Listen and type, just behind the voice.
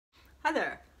Hi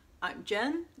there, I'm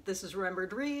Jen, this is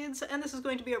Remembered Reads, and this is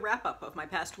going to be a wrap-up of my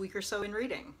past week or so in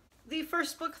reading. The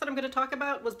first book that I'm going to talk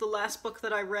about was the last book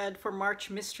that I read for March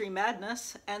Mystery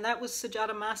Madness, and that was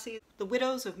Sujata Massey, The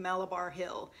Widows of Malabar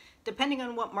Hill. Depending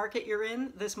on what market you're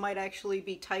in, this might actually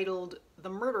be titled The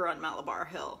Murder on Malabar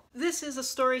Hill. This is a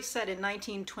story set in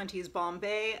 1920s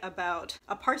Bombay about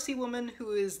a Parsi woman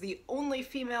who is the only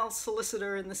female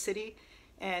solicitor in the city,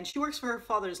 and she works for her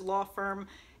father's law firm,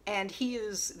 and he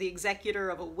is the executor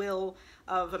of a will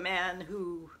of a man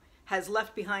who has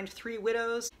left behind 3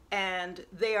 widows, and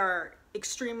they are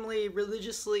extremely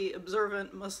religiously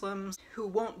observant Muslims who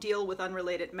won't deal with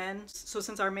unrelated men. So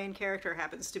since our main character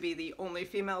happens to be the only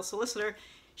female solicitor,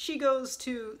 she goes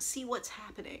to see what's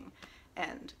happening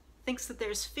and thinks that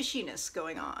there's fishiness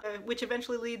going on, which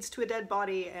eventually leads to a dead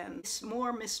body and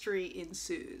more mystery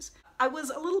ensues. I was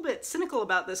a little bit cynical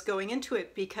about this going into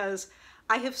it because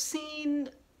I have seen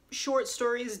short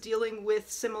stories dealing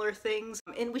with similar things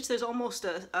in which there's almost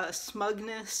a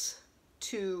smugness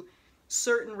to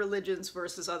certain religions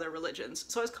versus other religions.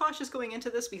 So I was cautious going into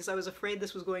this because I was afraid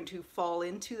this was going to fall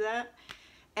into that.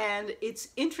 And it's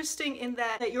interesting in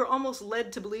that you're almost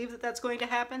led to believe that that's going to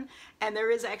happen. And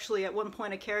there is actually at one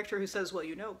point a character who says, well,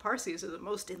 you know, Parsis are the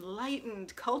most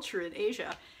enlightened culture in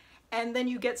Asia. And then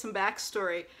you get some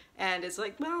backstory and it's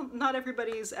like, well, not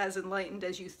everybody's as enlightened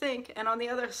as you think. And on the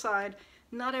other side,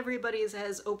 not everybody is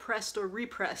as oppressed or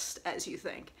repressed as you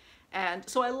think. And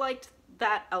so I liked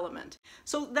that element.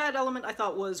 So that element I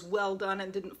thought was well done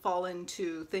and didn't fall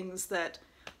into things that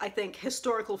I think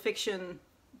historical fiction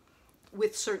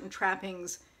with certain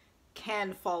trappings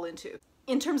can fall into.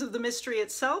 In terms of the mystery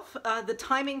itself, the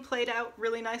timing played out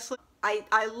really nicely.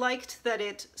 I liked that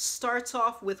it starts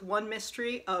off with one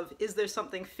mystery of, is there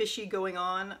something fishy going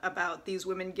on about these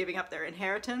women giving up their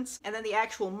inheritance? And then the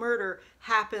actual murder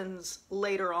happens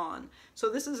later on. So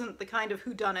this isn't the kind of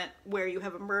whodunit where you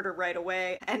have a murder right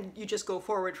away and you just go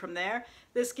forward from there.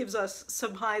 This gives us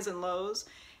some highs and lows.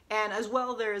 And as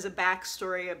well, there is a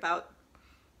backstory about,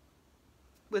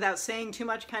 without saying too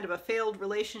much, kind of a failed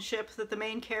relationship that the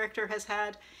main character has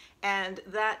had. And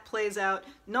that plays out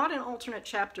not in alternate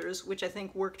chapters, which I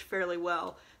think worked fairly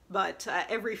well, but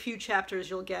every few chapters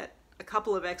you'll get a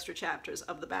couple of extra chapters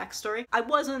of the backstory. I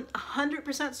wasn't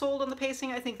 100% sold on the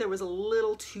pacing. I think there was a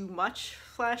little too much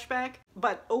flashback,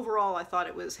 but overall I thought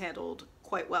it was handled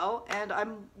quite well, and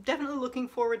I'm definitely looking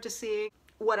forward to seeing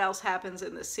what else happens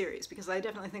in this series, because I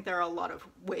definitely think there are a lot of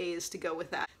ways to go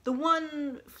with that. The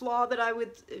one flaw that I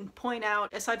would point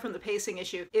out, aside from the pacing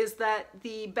issue, is that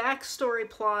the backstory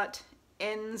plot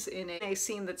ends in a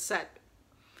scene that's set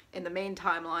in the main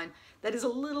timeline that is a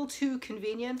little too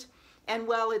convenient. And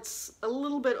while it's a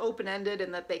little bit open-ended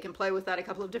and that they can play with that a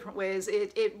couple of different ways,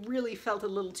 it really felt a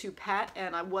little too pat,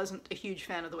 and I wasn't a huge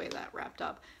fan of the way that wrapped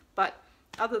up. But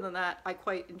other than that, I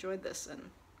quite enjoyed this and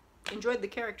enjoyed the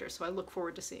character, so I look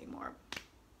forward to seeing more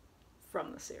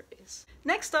from the series.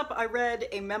 Next up, I read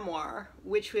a memoir,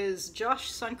 which was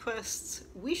Josh Sundquist's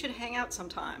We Should Hang Out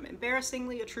Sometime,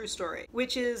 Embarrassingly a True Story,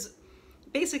 which is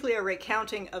basically a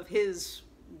recounting of his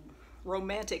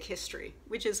romantic history,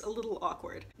 which is a little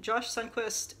awkward. Josh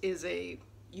Sundquist is a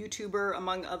YouTuber,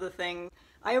 among other things.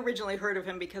 I originally heard of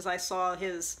him because I saw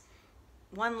his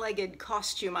one-legged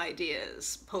costume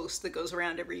ideas post that goes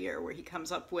around every year where he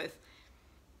comes up with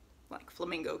like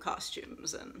flamingo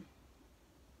costumes and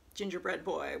gingerbread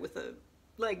boy with a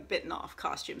leg bitten off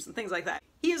costumes and things like that.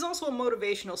 He is also a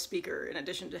motivational speaker in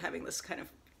addition to having this kind of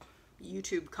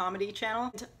YouTube comedy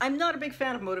channel. I'm not a big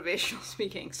fan of motivational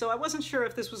speaking, so I wasn't sure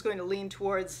if this was going to lean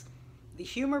towards the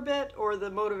humor bit or the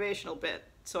motivational bit,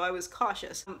 so I was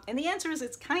cautious. And the answer is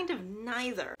it's kind of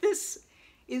neither. This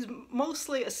is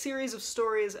mostly a series of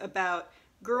stories about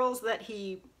girls that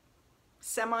he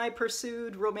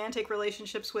semi-pursued romantic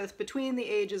relationships with between the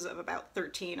ages of about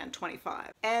 13 and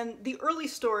 25. And the early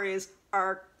stories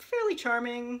are fairly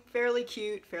charming, fairly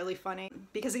cute, fairly funny,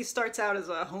 because he starts out as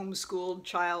a homeschooled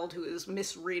child who is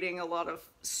misreading a lot of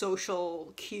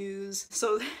social cues,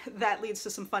 so that leads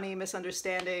to some funny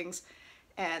misunderstandings.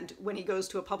 And when he goes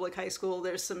to a public high school,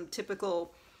 there's some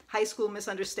typical high school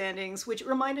misunderstandings, which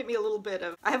reminded me a little bit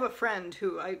of, I have a friend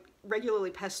who I regularly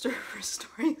pester for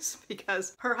stories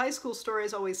because her high school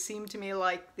stories always seem to me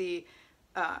like the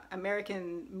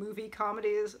American movie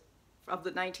comedies of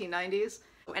the 1990s.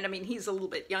 And I mean, he's a little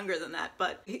bit younger than that,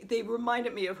 but they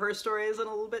reminded me of her stories in a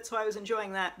little bit, so I was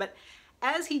enjoying that. But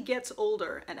as he gets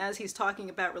older and as he's talking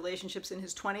about relationships in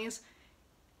his 20s,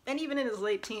 and even in his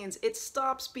late teens, it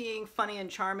stops being funny and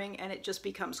charming and it just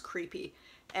becomes creepy.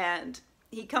 And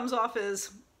he comes off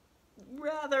as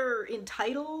rather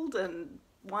entitled and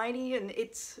whiny, and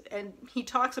he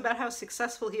talks about how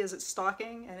successful he is at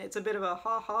stalking, and it's a bit of a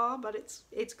ha-ha, but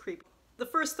it's creepy. The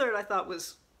first third I thought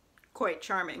was quite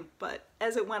charming, but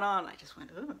as it went on, I just went,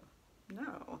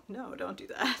 oh, no, don't do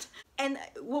that. And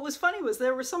what was funny was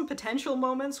there were some potential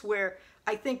moments where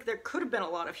I think there could have been a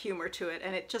lot of humor to it,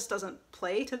 and it just doesn't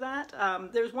play to that.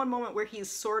 There's one moment where he's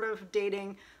sort of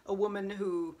dating a woman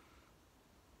who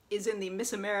is in the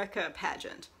Miss America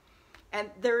pageant, and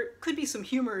there could be some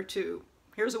humor to,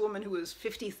 here's a woman who was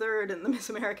 53rd in the Miss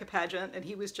America pageant, and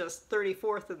he was just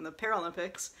 34th in the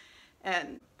Paralympics,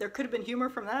 and there could have been humor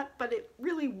from that, but it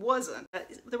really wasn't.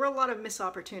 There were a lot of missed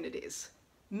opportunities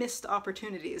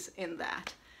in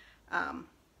that.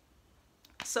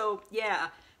 So yeah,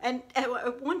 and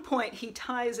at one point he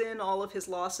ties in all of his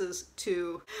losses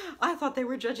to, I thought they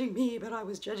were judging me, but I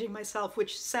was judging myself,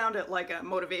 which sounded like a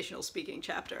motivational speaking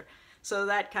chapter. So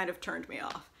that kind of turned me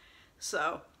off.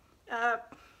 So,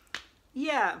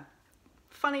 yeah,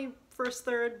 funny first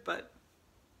third, but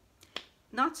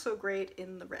not so great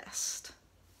in the rest.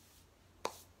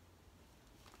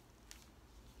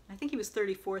 I think he was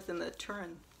 34th in the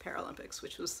Turin Paralympics,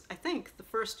 which was, I think, the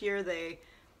first year they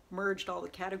merged all the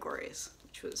categories,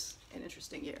 which was an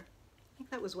interesting year. I think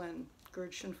that was when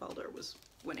Gerd Schoenfelder was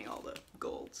winning all the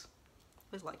golds.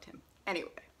 Always liked him. Anyway,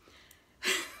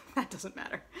 that doesn't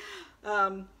matter.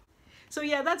 So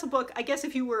yeah, that's a book. I guess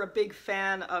if you were a big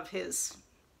fan of his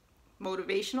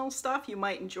motivational stuff, you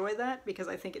might enjoy that, because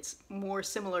I think it's more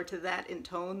similar to that in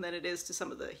tone than it is to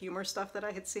some of the humor stuff that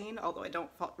I had seen, although I don't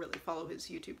really follow his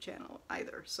YouTube channel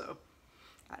either, so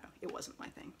I don't know, it wasn't my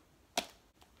thing.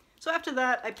 So after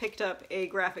that, I picked up a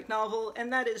graphic novel,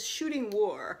 and that is Shooting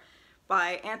War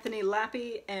by Anthony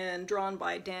Lappe and drawn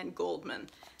by Dan Goldman.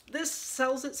 This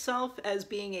sells itself as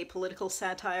being a political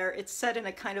satire. It's set in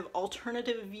a kind of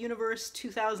alternative universe,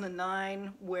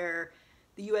 2009, where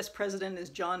the US president is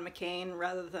John McCain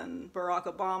rather than Barack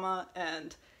Obama,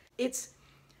 and it's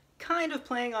kind of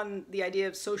playing on the idea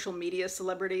of social media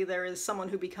celebrity. There is someone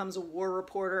who becomes a war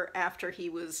reporter after he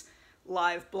was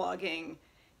live blogging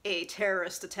a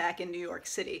terrorist attack in New York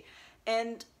City.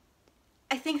 And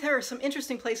I think there are some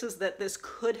interesting places that this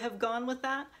could have gone with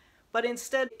that, but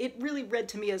instead it really read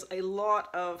to me as a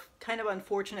lot of kind of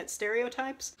unfortunate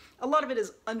stereotypes. A lot of it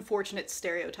is unfortunate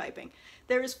stereotyping.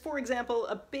 There is, for example,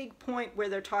 a big point where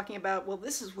they're talking about, well,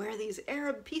 this is where these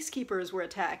Arab peacekeepers were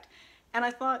attacked. And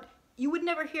I thought, you would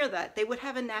never hear that. They would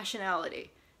have a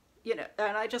nationality. You know,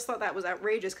 and I just thought that was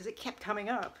outrageous because it kept coming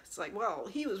up. It's like, well,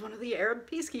 he was one of the Arab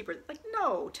peacekeepers. Like,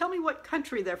 no, tell me what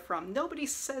country they're from. Nobody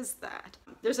says that.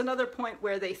 There's another point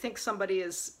where they think somebody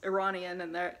is Iranian,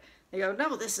 and they go,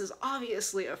 no, this is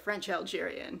obviously a French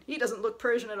Algerian. He doesn't look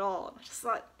Persian at all. And I just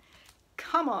thought,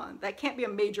 come on, that can't be a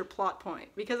major plot point.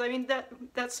 Because, I mean,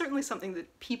 that's certainly something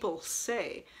that people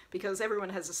say, because everyone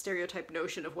has a stereotyped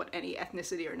notion of what any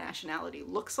ethnicity or nationality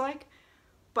looks like.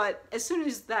 But as soon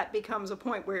as that becomes a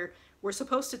point where we're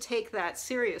supposed to take that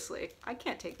seriously, I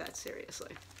can't take that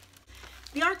seriously.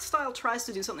 The art style tries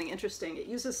to do something interesting. It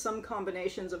uses some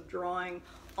combinations of drawing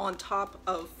on top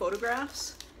of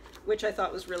photographs, which I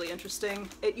thought was really interesting.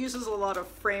 It uses a lot of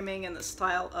framing in the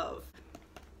style of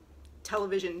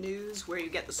television news, where you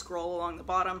get the scroll along the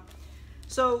bottom.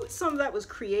 So some of that was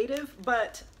creative,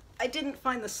 but I didn't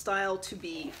find the style to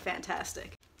be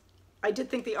fantastic. I did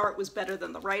think the art was better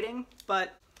than the writing,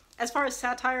 but as far as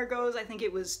satire goes, I think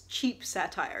it was cheap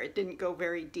satire. It didn't go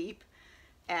very deep,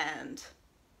 and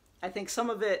I think some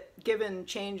of it, given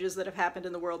changes that have happened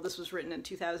in the world, this was written in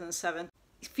 2007,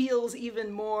 feels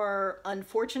even more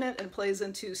unfortunate and plays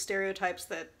into stereotypes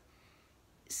that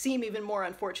seem even more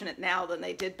unfortunate now than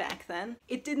they did back then.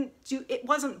 It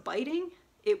wasn't biting,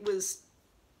 it was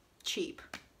cheap,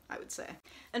 I would say.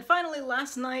 And finally,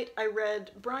 last night I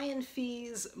read Brian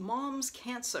Fies' Mom's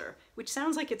Cancer, which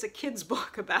sounds like it's a kid's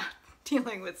book about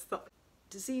dealing with the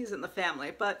disease in the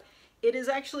family, but it is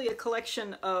actually a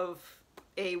collection of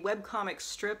a webcomic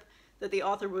strip that the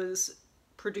author was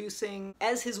producing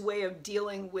as his way of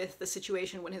dealing with the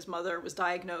situation when his mother was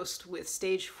diagnosed with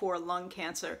stage 4 lung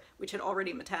cancer, which had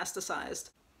already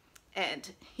metastasized. And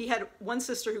he had one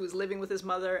sister who was living with his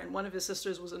mother, and one of his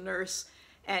sisters was a nurse.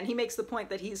 And he makes the point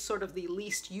that he's sort of the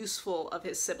least useful of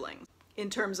his siblings in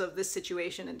terms of this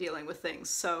situation and dealing with things.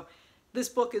 So this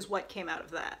book is what came out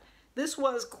of that. This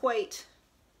was quite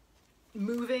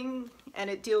moving, and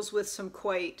it deals with some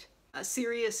quite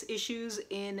serious issues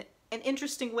in an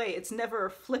interesting way. It's never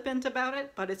flippant about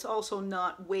it, but it's also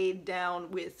not weighed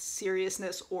down with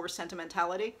seriousness or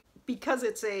sentimentality. Because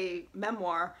it's a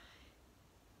memoir,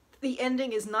 the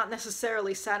ending is not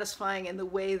necessarily satisfying in the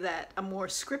way that a more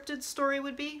scripted story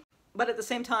would be, but at the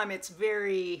same time it's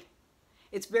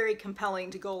it's very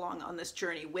compelling to go along on this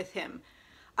journey with him.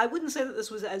 I wouldn't say that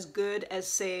this was as good as,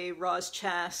 say, Roz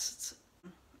Chast's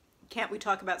Can't We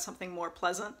Talk About Something More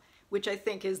Pleasant, which I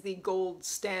think is the gold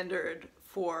standard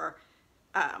for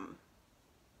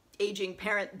aging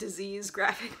parent disease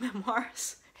graphic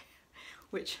memoirs,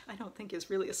 which I don't think is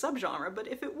really a subgenre, but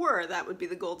if it were, that would be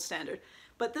the gold standard.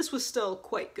 But this was still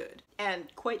quite good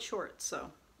and quite short, so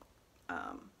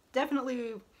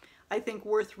definitely I think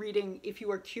worth reading if you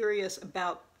are curious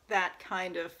about that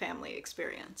kind of family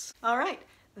experience. All right,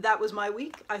 that was my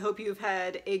week. I hope you've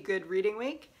had a good reading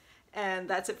week, and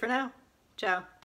that's it for now. Ciao.